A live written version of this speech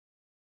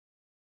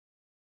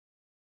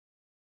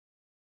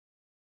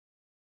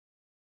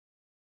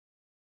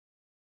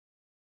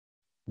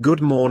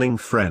Good morning,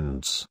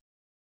 friends.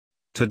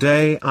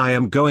 Today I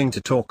am going to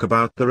talk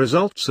about the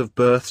results of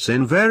births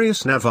in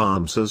various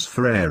Navamsas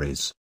for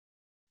Aries.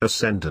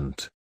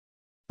 Ascendant.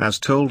 As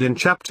told in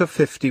chapter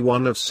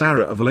 51 of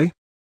Saravali,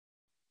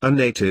 a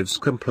native's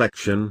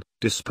complexion,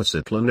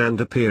 disposition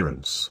and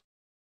appearance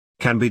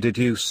can be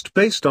deduced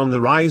based on the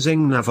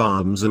rising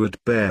Navamsa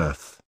at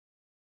birth.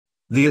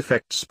 The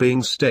effects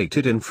being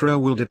stated infra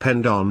will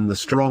depend on the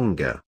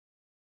stronger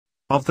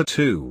of the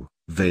two,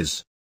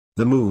 viz.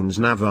 The moon's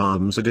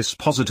Navamsa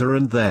dispositor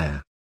and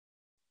their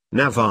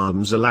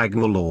Navamsa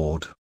lagna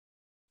lord.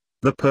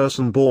 The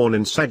person born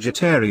in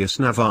Sagittarius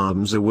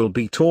Navamsa will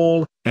be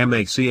tall,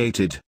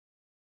 emaciated,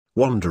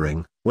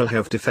 wandering, will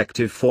have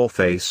defective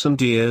foreface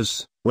and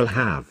ears, will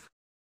have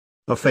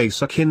a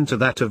face akin to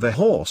that of a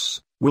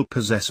horse, will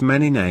possess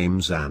many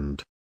names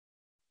and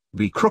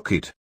be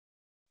crooked.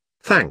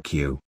 Thank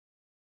you.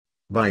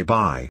 Bye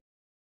bye.